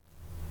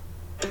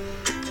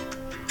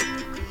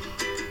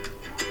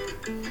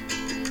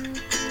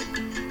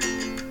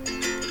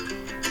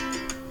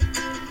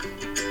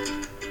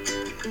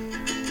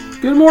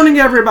Good morning,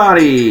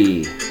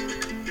 everybody,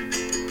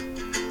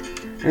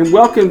 and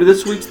welcome to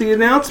this week's The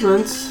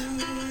Announcements,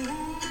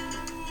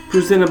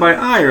 presented by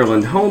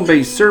Ireland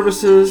Home-Based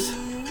Services.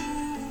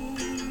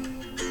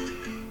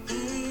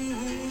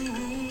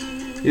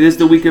 It is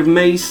the week of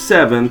May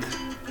 7th,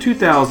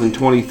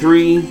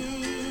 2023.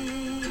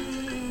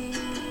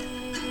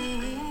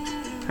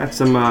 Had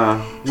some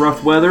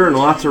rough weather and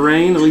lots of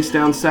rain, at least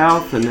down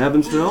south in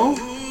Evansville.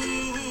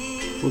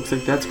 Looks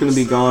like that's going to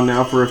be gone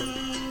now for a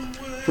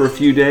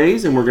few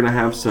days, and we're going to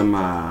have some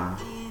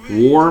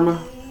warm,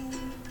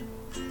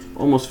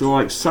 almost feel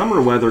like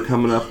summer weather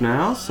coming up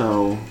now.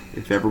 So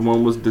if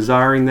everyone was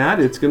desiring that,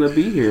 it's going to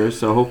be here.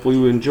 So hopefully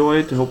you enjoy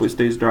it. Hopefully it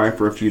stays dry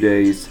for a few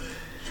days,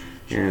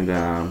 and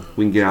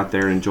we can get out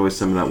there and enjoy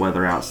some of that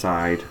weather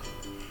outside.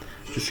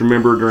 Just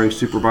remember, during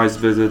supervised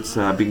visits,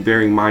 be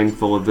very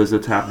mindful of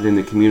visits happening in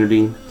the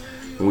community.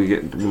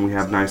 When we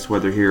have nice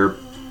weather here,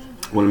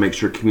 we want to make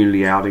sure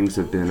community outings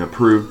have been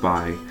approved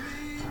by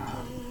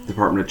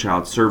Department of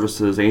Child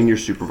Services and your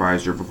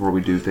supervisor before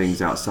we do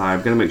things outside.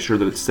 We've got to make sure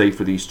that it's safe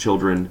for these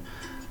children,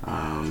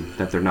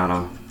 that they're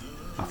not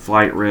a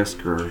flight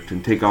risk or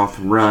can take off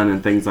and run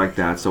and things like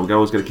that. So we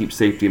always got to keep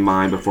safety in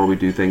mind before we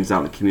do things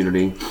out in the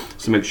community.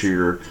 So make sure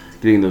you're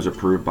getting those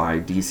approved by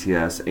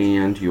DCS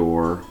and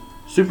your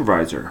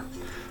supervisor.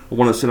 I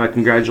want to send out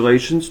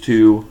congratulations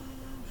to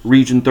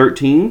Region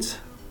 13's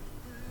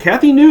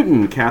Kathy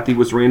Newton. Kathy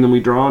was randomly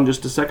drawn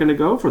just a second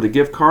ago for the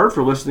gift card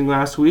for listening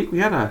last week. We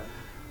had a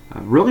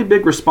really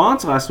big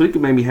response last week. It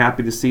made me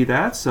happy to see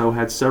that. So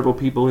had several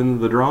people in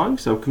the drawing.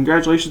 So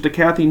congratulations to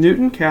Kathy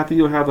Newton. Kathy,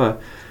 you'll have a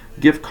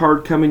gift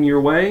card coming your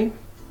way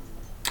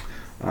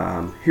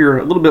here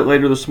a little bit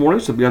later this morning.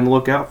 So be on the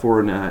lookout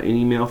for an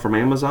email from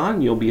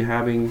Amazon. You'll be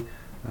having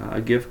a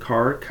gift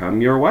card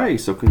come your way.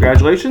 So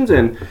congratulations.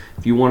 And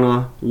if you want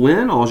to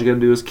win, all you got to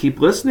do is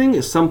keep listening.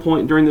 At some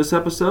point during this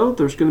episode,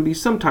 there's going to be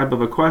some type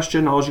of a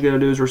question. All you got to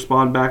do is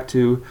respond back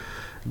to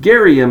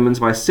Gary Emmons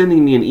by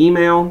sending me an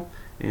email,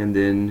 and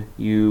then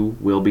you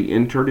will be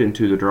entered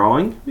into the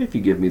drawing. If you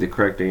give me the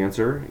correct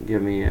answer,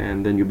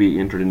 and then you'll be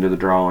entered into the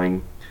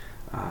drawing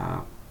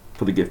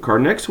for the gift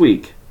card next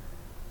week.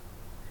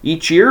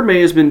 Each year, May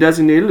has been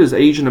designated as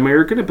Asian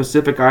American and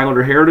Pacific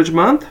Islander Heritage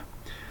Month.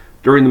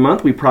 During the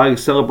month, we proudly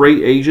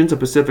celebrate Asians and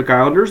Pacific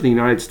Islanders in the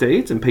United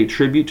States and pay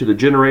tribute to the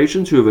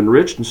generations who have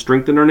enriched and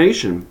strengthened our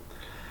nation.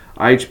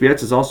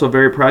 IHBS is also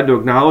very proud to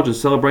acknowledge and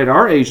celebrate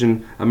our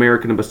Asian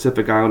American and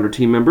Pacific Islander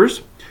team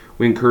members.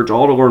 We encourage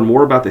all to learn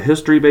more about the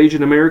history of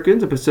Asian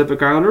Americans and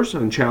Pacific Islanders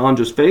and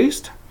challenges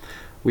faced.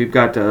 We've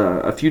got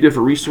a few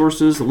different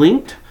resources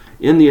linked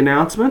in the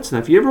announcements. And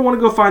if you ever want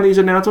to go find these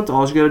announcements,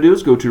 all you got to do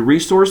is go to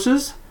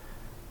Resources,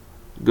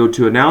 go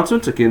to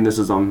Announcements. Again, this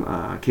is on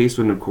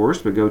Casewind, of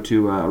course, but go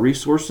to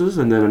Resources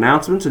and then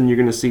Announcements, and you're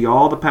going to see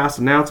all the past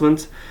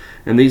announcements.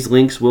 And these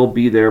links will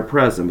be there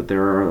present. But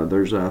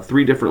there's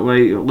 3 different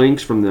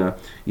links from the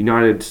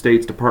United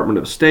States Department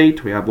of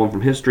State. We have one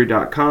from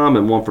History.com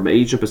and one from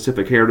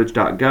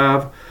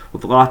AsianPacificHeritage.gov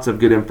with lots of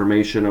good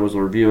information. I was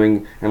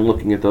reviewing and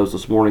looking at those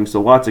this morning,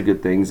 so lots of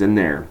good things in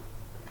there.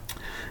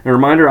 A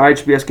reminder,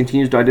 IHBS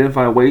continues to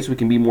identify ways we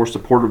can be more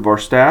supportive of our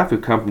staff who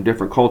come from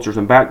different cultures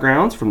and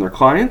backgrounds from their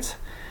clients.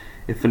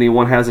 If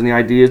anyone has any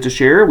ideas to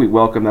share, we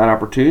welcome that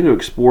opportunity to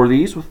explore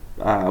these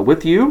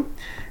with you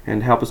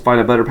and help us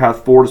find a better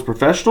path forward as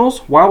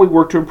professionals while we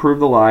work to improve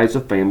the lives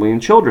of family and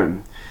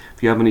children.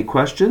 If you have any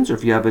questions, or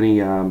if you have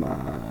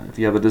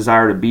a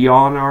desire to be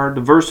on our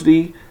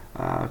diversity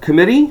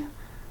committee,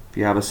 if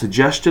you have a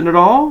suggestion at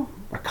all,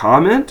 a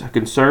comment, a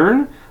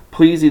concern,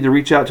 please either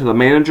reach out to the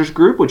managers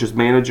group, which is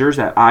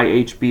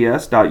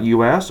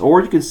managers@ihbs.us,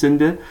 or you can send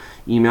an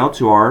email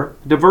to our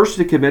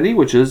diversity committee,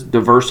 which is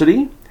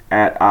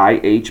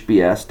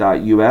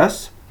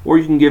diversity@ihbs.us, or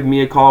you can give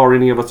me a call or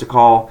any of us a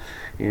call,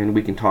 and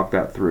we can talk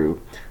that through.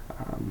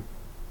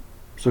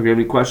 So if you have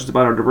any questions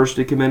about our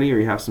diversity committee or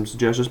you have some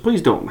suggestions, please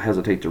don't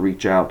hesitate to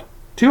reach out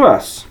to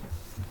us.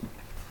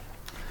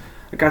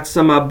 I got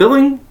some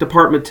billing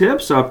department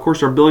tips. Of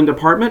course, our billing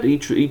department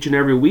each and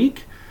every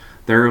week,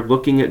 they're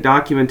looking at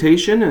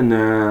documentation,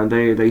 and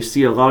they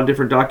see a lot of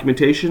different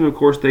documentation. Of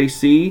course, they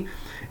see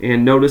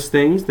and notice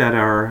things that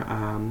are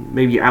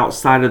maybe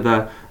outside of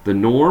the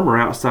norm or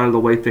outside of the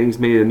way things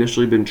may have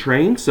initially been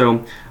trained.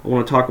 So I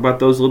want to talk about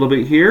those a little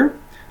bit here.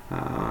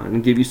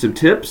 And give you some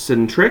tips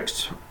and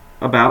tricks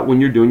about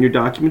when you're doing your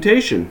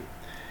documentation.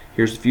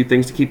 Here's a few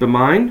things to keep in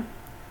mind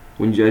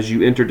as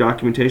you enter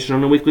documentation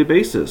on a weekly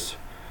basis.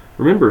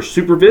 Remember,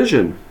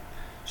 supervision.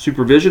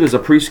 Supervision is a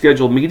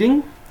pre-scheduled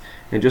meeting,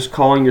 and just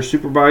calling your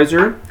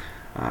supervisor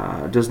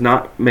does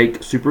not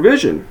make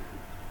supervision.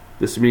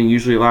 This meeting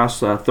usually lasts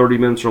 30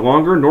 minutes or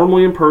longer,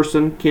 normally in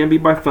person, can be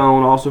by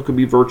phone, also could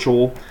be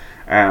virtual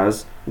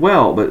as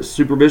well. But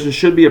supervision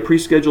should be a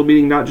pre-scheduled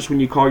meeting, not just when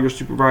you call your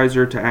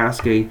supervisor to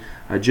ask a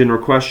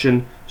general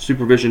question.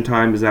 Supervision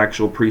time is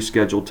actual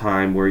pre-scheduled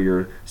time where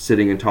you're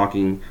sitting and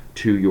talking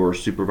to your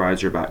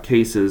supervisor about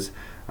cases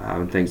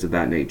and things of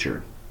that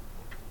nature.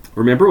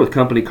 Remember, with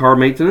company car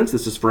maintenance,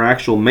 this is for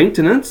actual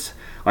maintenance.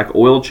 like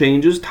oil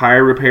changes,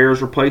 tire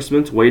repairs,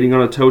 replacements, waiting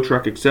on a tow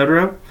truck,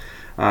 etc.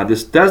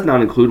 This does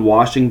not include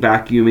washing,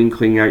 vacuuming,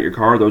 cleaning out your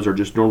car. Those are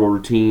just normal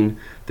routine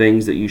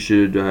things that you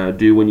should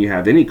do when you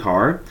have any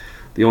car.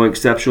 The only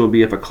exception would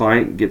be if a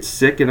client gets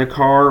sick in a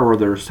car or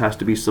there has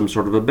to be some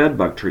sort of a bed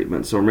bug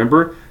treatment. So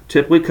remember,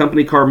 typically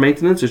company car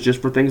maintenance is just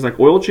for things like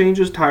oil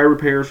changes, tire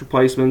repairs,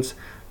 replacements,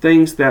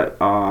 things that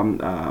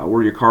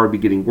where your car would be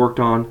getting worked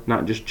on,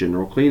 not just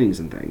general cleanings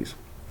and things.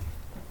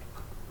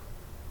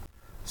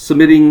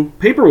 Submitting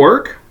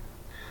paperwork.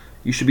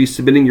 You should be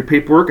submitting your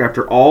paperwork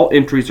after all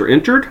entries are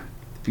entered.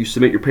 If you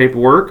submit your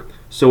paperwork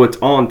so it's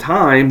on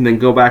time, then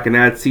go back and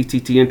add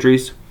CTT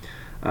entries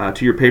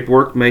to your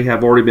paperwork. May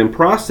have already been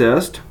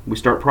processed. We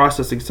start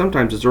processing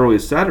sometimes as early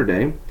as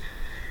Saturday.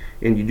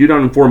 And you do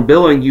not inform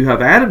billing you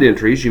have added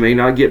entries. You may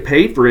not get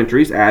paid for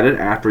entries added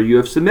after you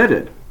have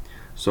submitted.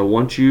 So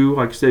once you,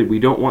 like I said, we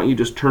don't want you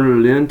just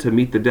turning it in to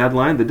meet the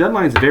deadline. The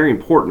deadline is very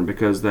important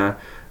because the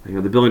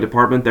billing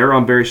department, they're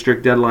on very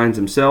strict deadlines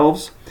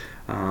themselves.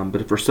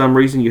 But if for some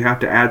reason you have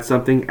to add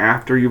something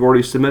after you've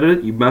already submitted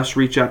it, you must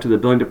reach out to the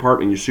billing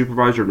department and your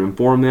supervisor to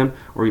inform them,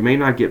 or you may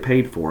not get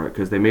paid for it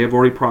because they may have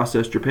already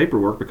processed your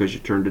paperwork because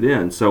you turned it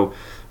in. So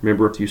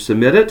remember, if you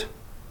submit it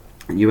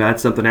and you add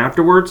something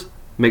afterwards,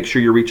 make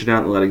sure you're reaching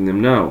out and letting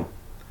them know.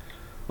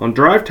 On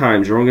drive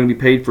times, you're only going to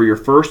be paid for your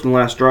first and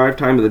last drive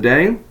time of the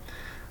day.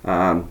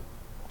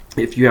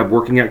 If you have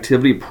working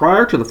activity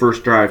prior to the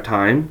first drive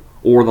time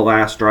or the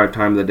last drive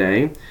time of the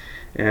day,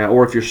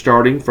 or if you're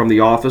starting from the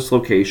office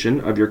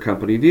location of your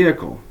company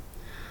vehicle.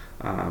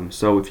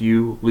 So if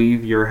you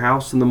leave your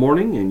house in the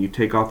morning and you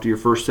take off to your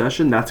first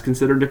session, that's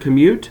considered a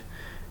commute,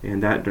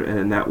 and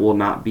that will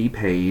not be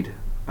paid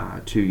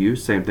to you.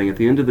 Same thing at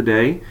the end of the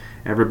day.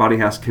 Everybody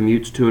has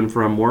commutes to and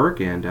from work,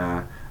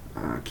 and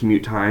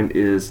commute time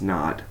is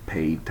not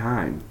paid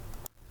time.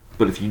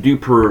 But if you do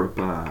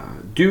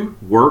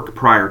work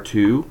prior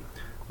to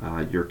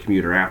your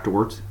commute or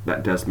afterwards,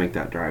 that does make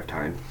that drive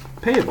time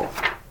payable.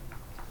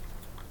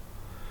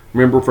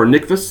 Remember, for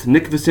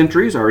NCFAS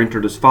entries are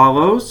entered as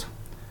follows.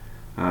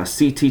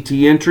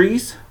 CTT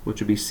entries,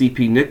 which would be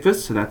CP NCFAS,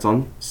 so that's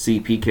on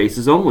CP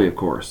cases only, of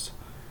course.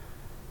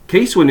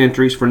 CaseWin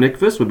entries for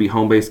NCFAS would be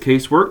home-based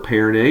casework,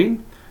 parent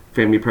aid,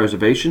 family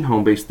preservation,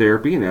 home-based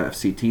therapy, and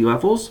FCT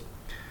levels.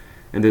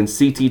 And then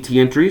CTT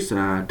entries,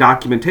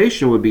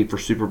 documentation would be for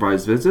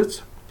supervised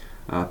visits,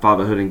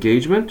 fatherhood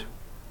engagement,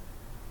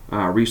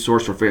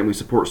 resource for family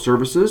support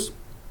services,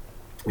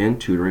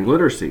 and tutoring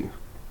literacy.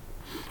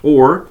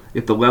 Or,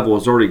 if the level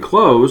is already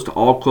closed,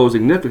 all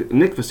closing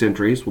NCFAS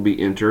entries will be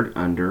entered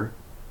under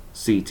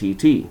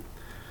CTT. If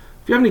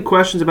you have any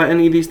questions about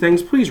any of these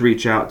things, please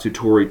reach out to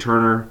Tori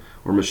Turner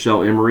or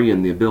Michelle Emery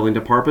in the billing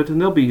department,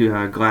 and they'll be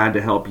glad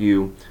to help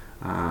you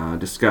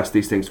discuss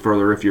these things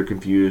further if you're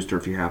confused or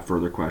if you have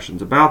further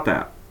questions about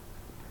that.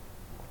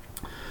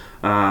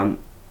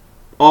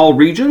 All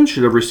regions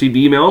should have received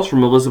emails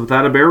from Elizabeth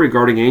Atterbury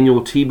regarding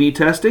annual TB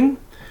testing.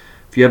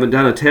 If you haven't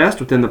done a test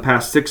within the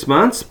past 6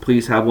 months,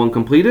 please have one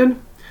completed.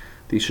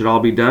 These should all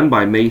be done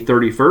by May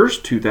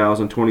 31st,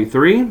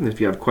 2023. If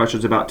you have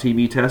questions about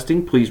TB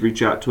testing, please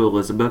reach out to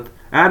Elizabeth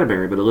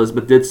Atterbury. But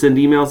Elizabeth did send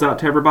emails out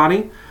to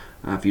everybody.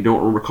 If you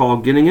don't recall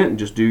getting it,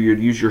 just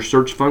use your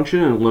search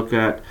function and look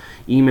at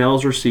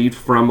emails received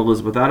from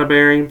Elizabeth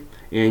Atterbury,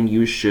 and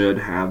you should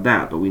have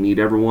that. But we need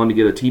everyone to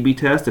get a TB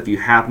test if you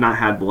have not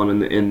had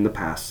one in the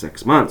past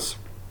 6 months.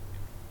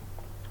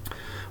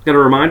 Got a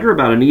reminder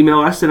about an email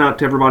I sent out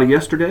to everybody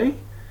yesterday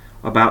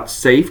about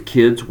Safe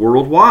Kids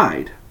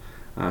Worldwide.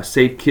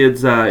 Safe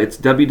Kids, it's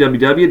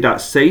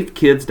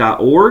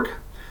www.safekids.org.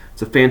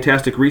 It's a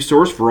fantastic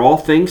resource for all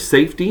things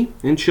safety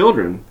in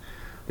children.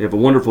 They have a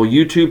wonderful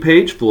YouTube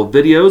page full of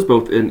videos,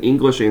 both in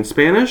English and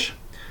Spanish.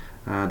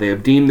 They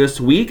have deemed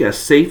this week as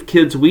Safe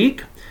Kids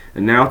Week,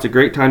 and now it's a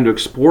great time to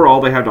explore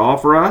all they have to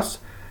offer us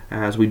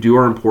as we do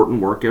our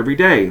important work every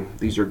day.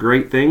 These are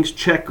great things: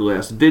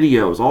 checklists,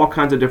 videos, all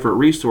kinds of different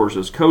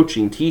resources,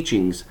 coaching,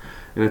 teachings,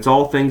 and it's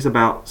all things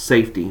about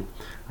safety.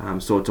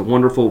 So it's a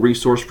wonderful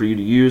resource for you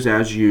to use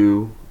as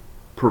you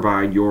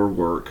provide your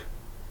work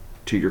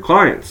to your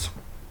clients.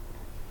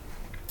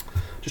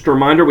 Just a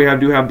reminder, we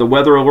do have the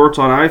weather alerts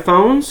on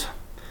iPhones.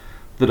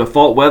 The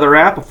default weather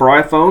app for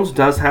iPhones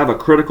does have a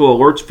critical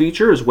alerts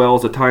feature as well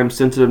as a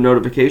time-sensitive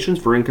notifications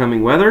for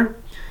incoming weather.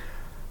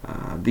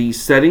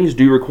 These settings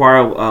do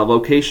require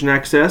location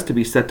access to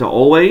be set to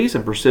always,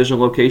 and precision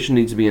location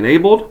needs to be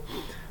enabled.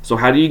 So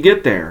how do you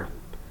get there?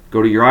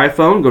 Go to your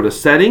iPhone, go to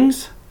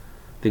settings,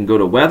 then go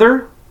to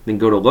weather, then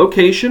go to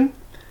location,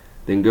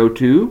 then go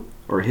to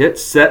or hit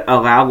set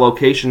allow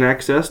location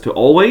access to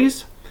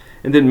always,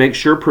 and then make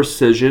sure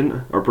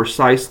precision or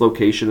precise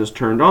location is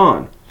turned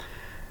on.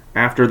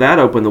 After that,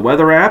 open the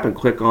weather app and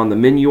click on the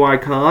menu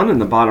icon in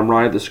the bottom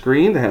right of the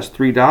screen that has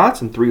 3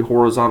 dots and 3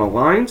 horizontal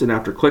lines. And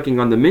after clicking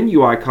on the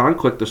menu icon,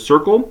 click the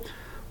circle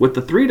with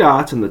the 3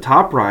 dots in the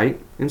top right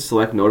and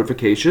select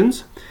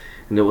notifications.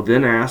 And it will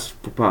then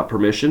ask for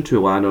permission to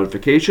allow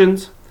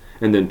notifications,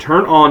 and then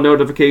turn on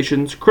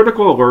notifications,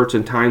 critical alerts,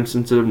 and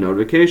time-sensitive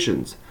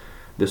notifications.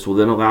 This will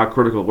then allow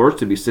critical alerts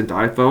to be sent to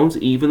iPhones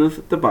even if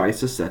the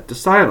device is set to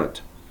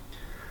silent.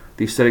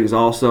 These settings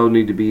also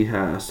need to be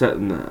set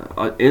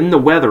in the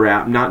Weather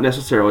app, not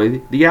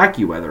necessarily the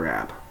AccuWeather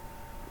app.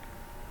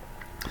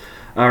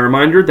 A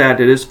reminder that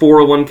it is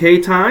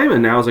 401k time,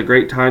 and now is a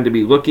great time to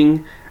be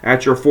looking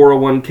at your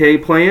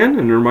 401k plan.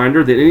 And a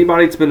reminder that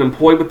anybody that's been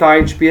employed with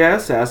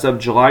IHBS as of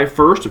July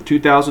 1st of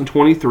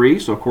 2023,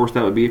 so of course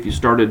that would be if you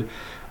started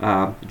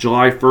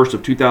July 1st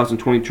of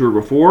 2022 or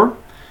before,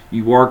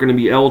 you are going to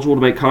be eligible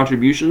to make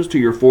contributions to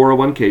your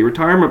 401k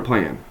retirement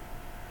plan.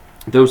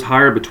 Those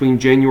hired between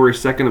January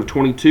 2nd of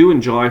 22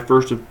 and July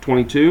 1st of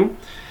 22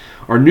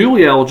 are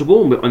newly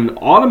eligible and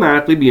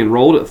automatically be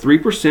enrolled at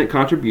 3%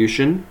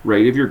 contribution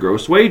rate of your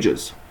gross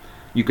wages.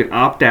 You can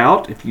opt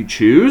out if you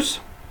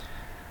choose.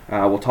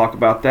 We'll talk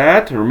about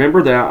that. And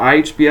remember that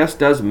IHBS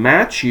does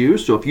match you,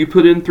 so if you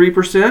put in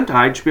 3%,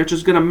 IHBS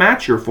is going to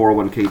match your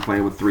 401k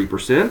plan with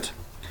 3%.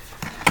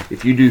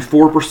 If you do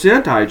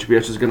 4%,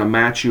 IHBS is going to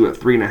match you at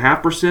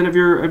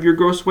 3.5% of your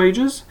gross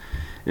wages.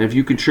 And if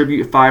you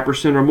contribute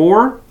 5% or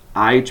more,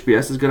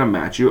 IHBS is going to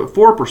match you at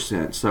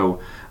 4%. So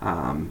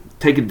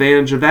take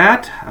advantage of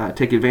that.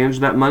 Take advantage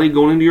of that money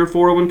going into your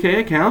 401k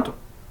account.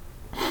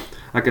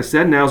 Like I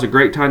said, now is a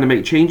great time to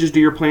make changes to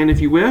your plan if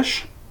you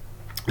wish.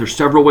 There's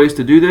several ways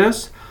to do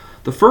this.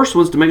 The first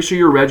was to make sure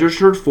you're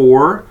registered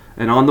for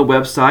and on the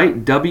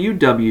website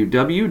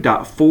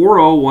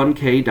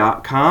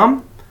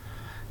www.401k.com.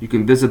 You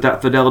can visit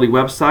that Fidelity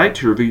website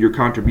to review your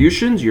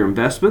contributions, your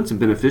investments, and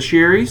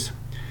beneficiaries.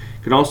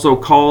 You can also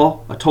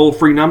call a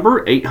toll-free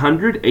number,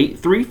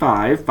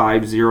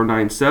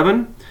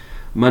 800-835-5097,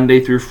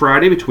 Monday through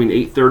Friday between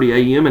 8:30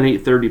 a.m. and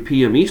 8:30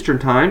 p.m. Eastern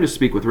Time to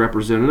speak with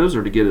representatives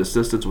or to get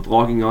assistance with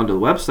logging onto the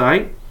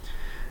website.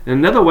 And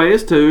another way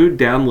is to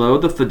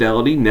download the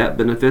Fidelity Net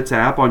Benefits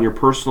app on your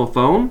personal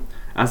phone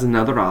as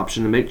another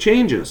option to make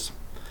changes.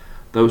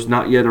 Those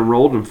not yet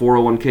enrolled in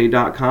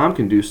 401k.com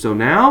can do so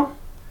now.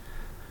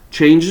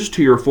 Changes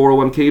to your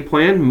 401k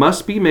plan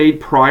must be made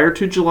prior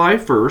to July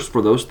 1st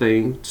for those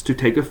things to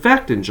take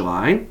effect in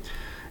July.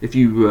 If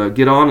you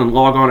get on and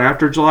log on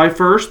after July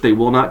 1st, they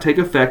will not take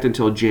effect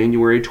until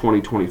January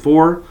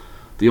 2024.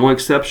 The only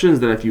exception is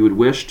that if you would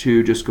wish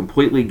to just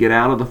completely get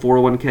out of the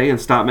 401k and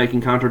stop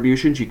making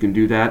contributions, you can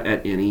do that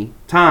at any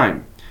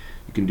time.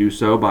 You can do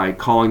so by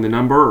calling the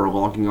number or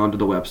logging onto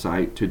the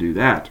website to do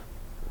that.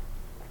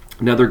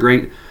 Another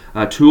great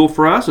tool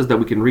for us is that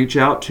we can reach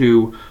out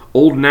to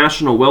Old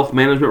National Wealth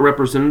Management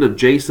Representative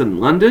Jason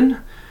London.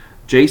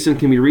 Jason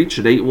can be reached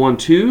at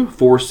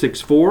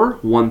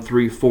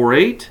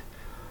 812-464-1348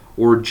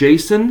 or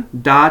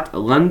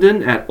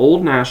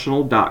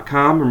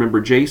jason.london@oldnational.com.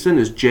 Remember, Jason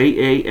is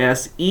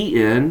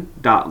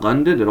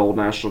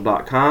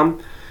jasen.london@oldnational.com.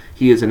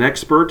 He is an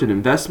expert in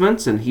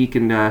investments, and he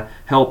can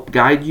help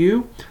guide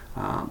you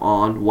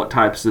on what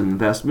types of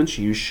investments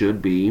you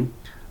should be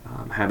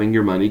having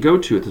your money go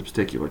to at this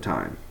particular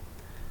time.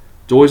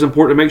 It's always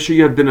important to make sure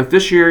you have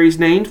beneficiaries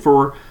named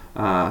for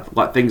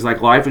things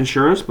like life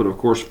insurance, but of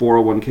course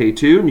 401k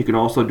too. And you can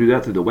also do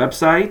that through the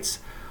websites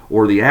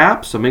or the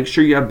app. So make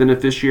sure you have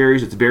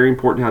beneficiaries. It's very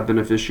important to have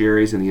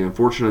beneficiaries. In the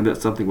unfortunate event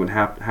something would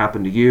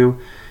happen to you,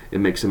 it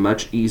makes it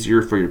much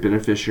easier for your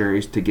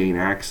beneficiaries to gain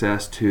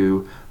access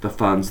to the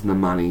funds and the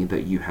money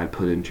that you had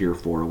put into your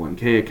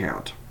 401k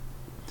account.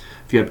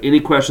 If you have any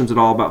questions at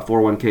all about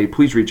 401k,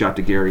 please reach out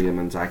to Gary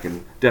Emmons. I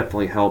can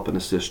definitely help and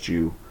assist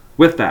you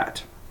with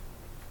that.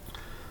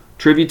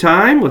 Trivia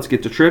time. Let's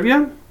get to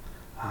trivia.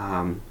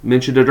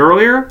 Mentioned it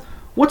earlier.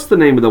 What's the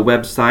name of the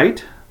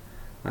website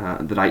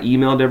that I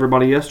emailed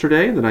everybody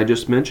yesterday that I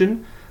just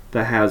mentioned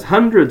that has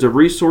hundreds of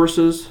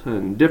resources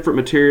and different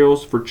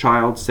materials for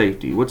child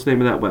safety? What's the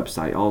name of that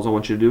website? All I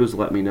want you to do is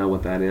let me know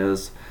what that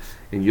is,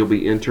 and you'll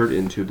be entered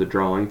into the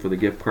drawing for the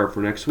gift card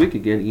for next week.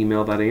 Again,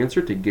 email that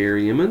answer to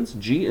Gary Emmons,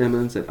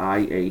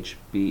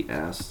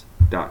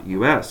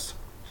 gemmons@ihbs.us.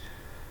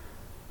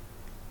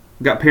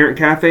 We've got Parent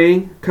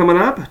Cafe coming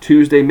up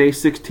Tuesday, May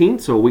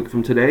 16th, so a week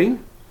from today.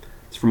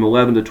 It's from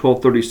 11 to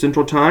 12:30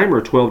 Central Time or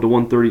 12 to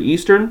 1:30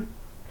 Eastern.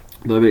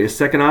 There'll be a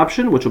second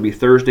option, which will be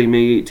Thursday,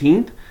 May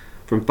 18th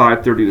from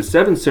 5:30 to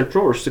 7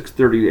 Central or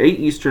 6:30 to 8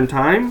 Eastern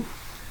Time.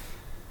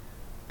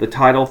 The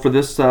title for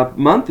this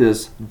month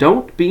is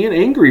Don't Be an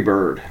Angry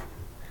Bird.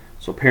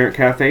 So parent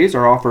cafes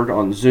are offered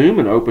on Zoom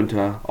and open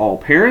to all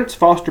parents,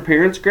 foster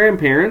parents,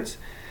 grandparents,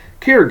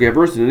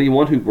 caregivers, and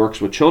anyone who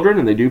works with children,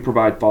 and they do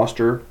provide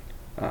foster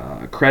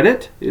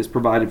credit is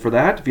provided for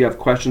that. If you have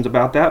questions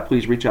about that,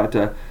 please reach out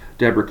to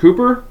Deborah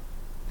Cooper.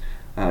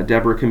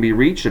 Deborah can be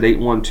reached at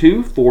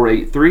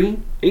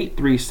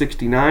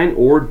 812-483-8369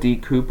 or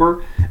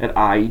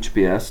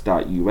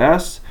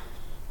dcooper@ihbs.us.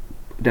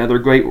 Another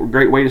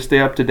great way to stay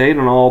up to date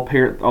on all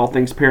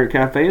things Parent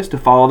Cafe is to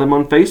follow them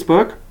on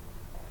Facebook.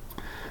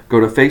 Go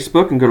to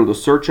Facebook and go to the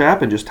search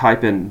app and just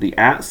type in the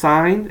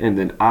 @ and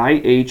then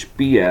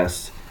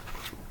IHBS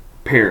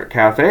Parent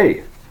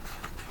Cafe.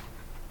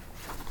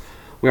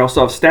 We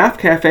also have Staff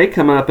Cafe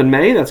coming up in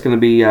May. That's going to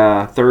be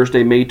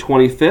Thursday, May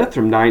 25th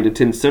from 9 to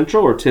 10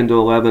 Central or 10 to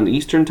 11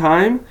 Eastern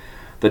Time.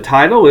 The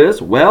title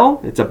is,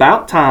 Well, It's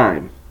About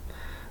Time.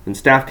 And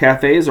staff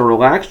cafes are a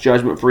relaxed,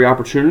 judgment-free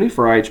opportunity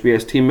for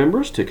IHBS team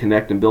members to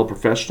connect and build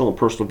professional and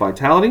personal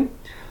vitality.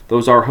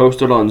 Those are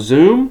hosted on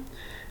Zoom.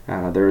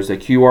 There's a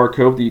QR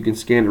code that you can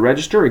scan to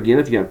register. Again,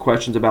 if you have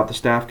questions about the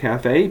staff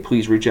cafe,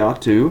 please reach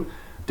out to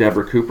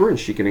Deborah Cooper, and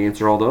she can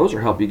answer all those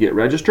or help you get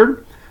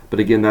registered. But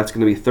again, that's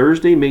going to be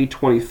Thursday, May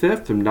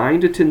 25th from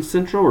 9 to 10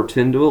 Central or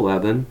 10 to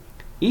 11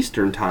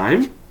 Eastern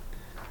Time.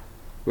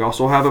 We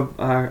also have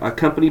a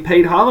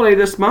company-paid holiday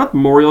this month,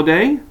 Memorial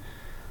Day.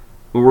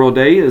 Memorial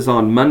Day is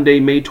on Monday,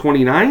 May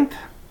 29th.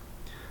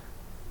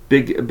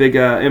 Big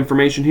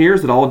information here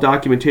is that all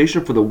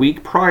documentation for the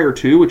week prior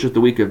to, which is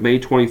the week of May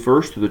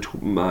 21st through the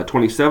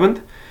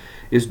 27th,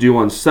 is due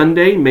on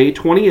Sunday, May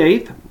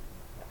 28th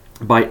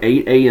by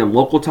 8 a.m.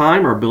 local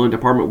time. Our billing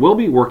department will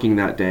be working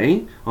that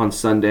day on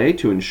Sunday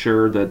to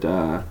ensure that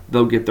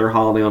they'll get their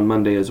holiday on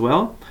Monday as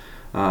well.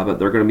 But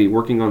they're going to be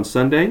working on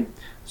Sunday.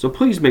 So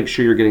please make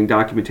sure you're getting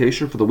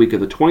documentation for the week of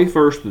the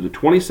 21st through the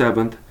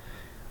 27th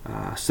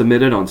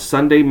submitted on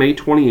Sunday, May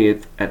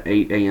 28th at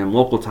 8 a.m.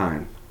 local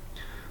time.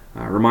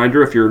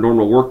 Reminder, if your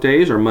normal work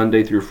days are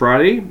Monday through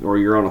Friday or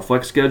you're on a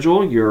flex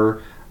schedule,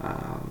 your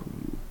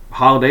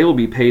holiday will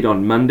be paid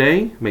on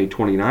Monday, May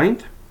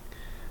 29th.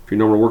 If your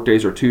normal work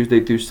days are Tuesday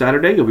through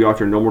Saturday, you'll be off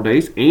your normal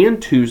days and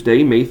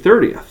Tuesday, May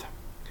 30th.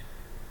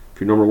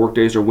 If your normal work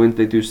days are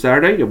Wednesday through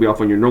Saturday, you'll be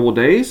off on your normal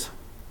days.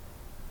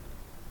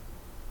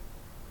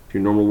 If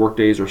your normal work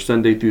days are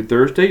Sunday through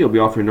Thursday, you'll be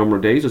off your normal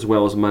days as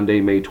well as Monday,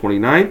 May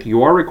 29th.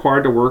 You are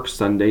required to work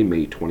Sunday,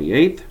 May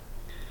 28th.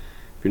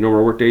 If your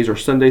normal work days are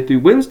Sunday through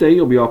Wednesday,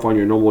 you'll be off on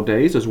your normal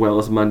days as well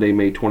as Monday,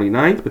 May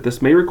 29th, but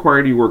this may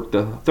require you work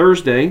the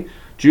Thursday,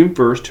 June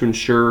 1st to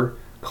ensure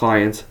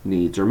clients'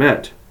 needs are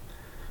met.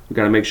 We've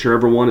got to make sure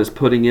everyone is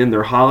putting in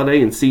their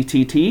holiday in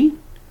CTT.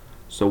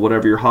 So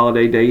whatever your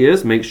holiday day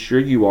is, make sure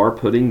you are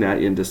putting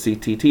that into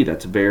CTT.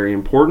 That's very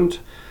important.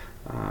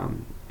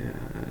 And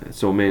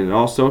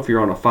also, if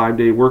you're on a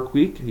 5-day work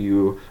week,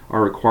 you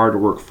are required to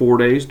work 4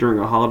 days during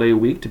a holiday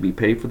week to be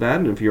paid for that.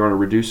 And if you're on a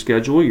reduced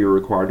schedule, you're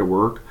required to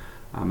work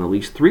at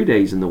least 3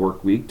 days in the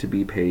work week to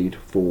be paid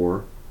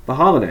for the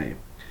holiday.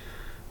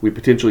 We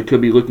potentially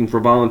could be looking for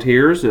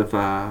volunteers if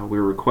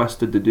we're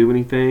requested to do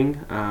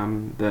anything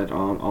that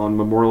on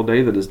Memorial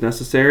Day that is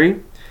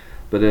necessary.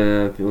 But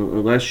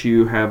unless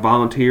you have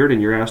volunteered and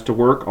you're asked to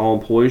work, all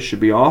employees should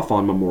be off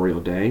on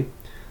Memorial Day,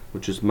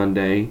 which is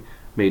Monday,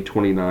 May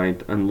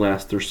 29th,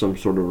 unless there's some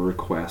sort of a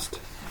request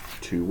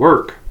to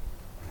work.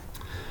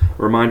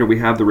 A reminder, we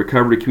have the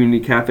Recovery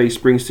Community Cafe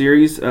Spring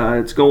Series.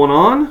 It's going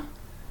on.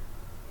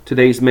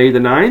 Today's May the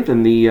 9th,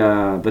 and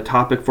the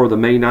topic for the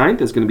May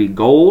 9th is going to be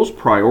goals,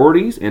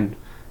 priorities, and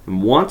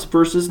wants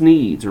versus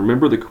needs.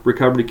 Remember, the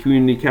Recovery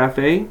Community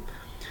Cafe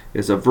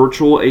is a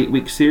virtual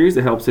 8-week series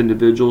that helps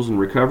individuals in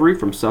recovery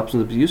from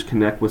substance abuse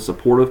connect with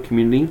supportive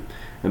community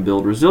and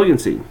build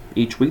resiliency.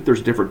 Each week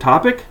there's a different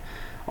topic.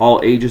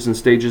 All ages and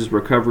stages of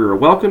recovery are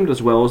welcomed,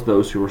 as well as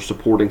those who are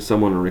supporting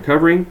someone in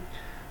recovery.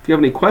 If you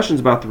have any questions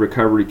about the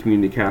Recovery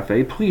Community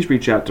Cafe, please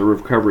reach out to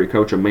recovery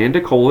coach Amanda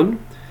Colon.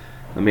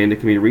 Amanda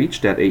can be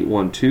reached at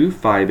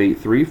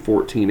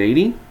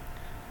 812-583-1480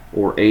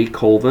 or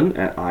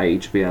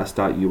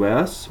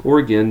acolvin@ihbs.us, or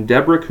again,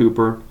 Deborah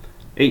Cooper,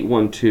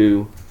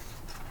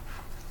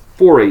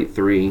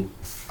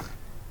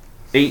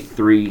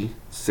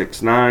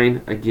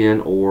 812-483-8369,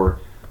 again, or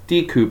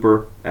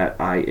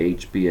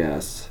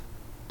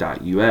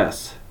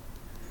dcooper@ihbs.us.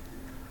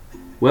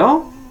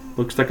 Well,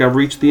 looks like I've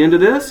reached the end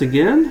of this.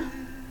 Again,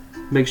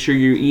 make sure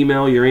you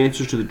email your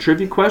answers to the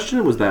trivia question.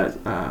 It was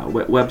that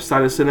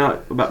website I sent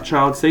out about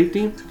child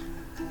safety.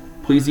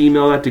 Please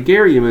email that to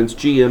Gary Emmons,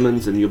 G.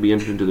 Emmons, and you'll be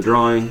entered into the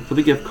drawing for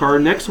the gift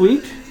card next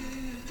week.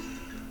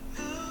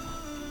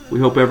 We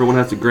hope everyone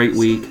has a great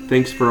week.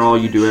 Thanks for all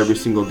you do every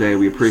single day.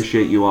 We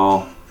appreciate you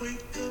all.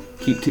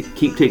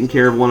 Keep taking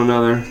care of one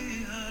another.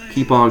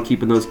 Keep on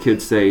keeping those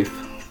kids safe.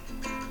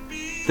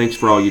 Thanks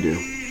for all you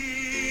do.